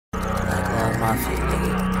my feet,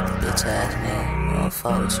 nigga. Bitch ass nigga. I don't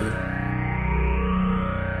fuck with you.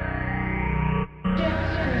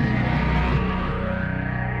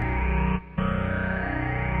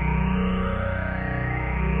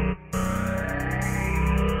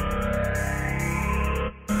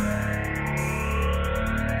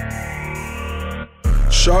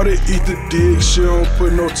 Shawty eat the dick, she don't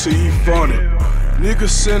put no teeth on it. Nigga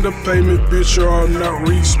send a payment, bitch, or I'm not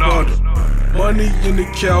responding. Money in the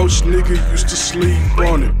couch, nigga used to sleep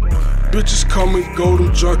on it. Bitches come and go, them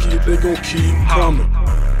junkies, they gon' keep coming.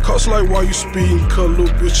 Cost like why you speeding, cut little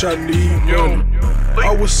bitch, I need money.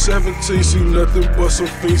 I was 17, see nothing but some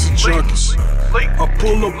fiends and junkies. I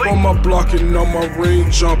pull up on my block and on my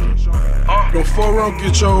ring jumping. Don't fuck around,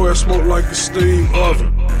 get your ass smoked like a steam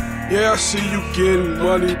oven. Yeah, I see you getting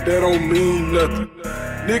money, that don't mean nothing.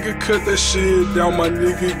 Nigga cut that shit down, my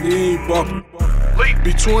nigga, you ain't bumping.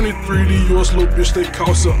 Be 23 to yours, little bitch, they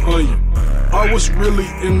cost an onion. I was really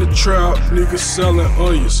in the trap, niggas selling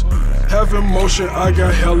onions. Having motion, I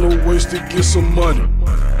got hella ways to get some money.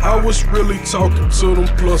 I was really talking to them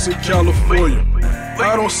plus in California.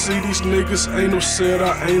 I don't see these niggas, ain't no said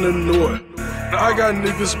I ain't annoyed. I got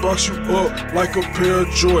niggas box you up like a pair of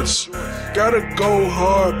Jordans. Gotta go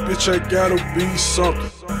hard, bitch, I gotta be something.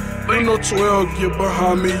 Ain't no 12, get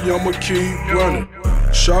behind me, I'ma keep running.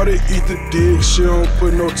 Shawty eat the dick, she don't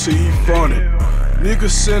put no teeth on it. Nigga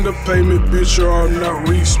send a payment, bitch, or I'm not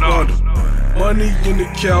responding. Money in the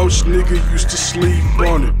couch, nigga used to sleep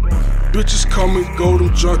on it. Bitches come and go, them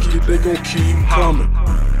junkies, they gon' keep coming.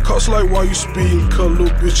 Cost like why you speeding, cut little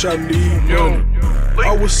bitch, I need money.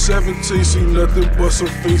 I was 17, see nothing but some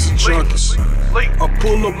fiends and junkies. I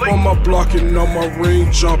pull up on my block and on my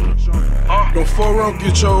ring jumping. Don't fuck around,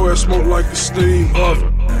 get your ass smoked like a steam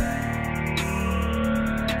oven.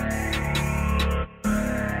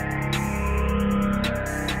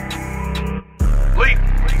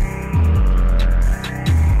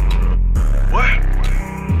 What?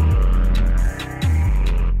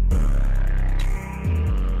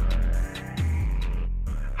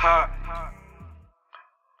 Hot.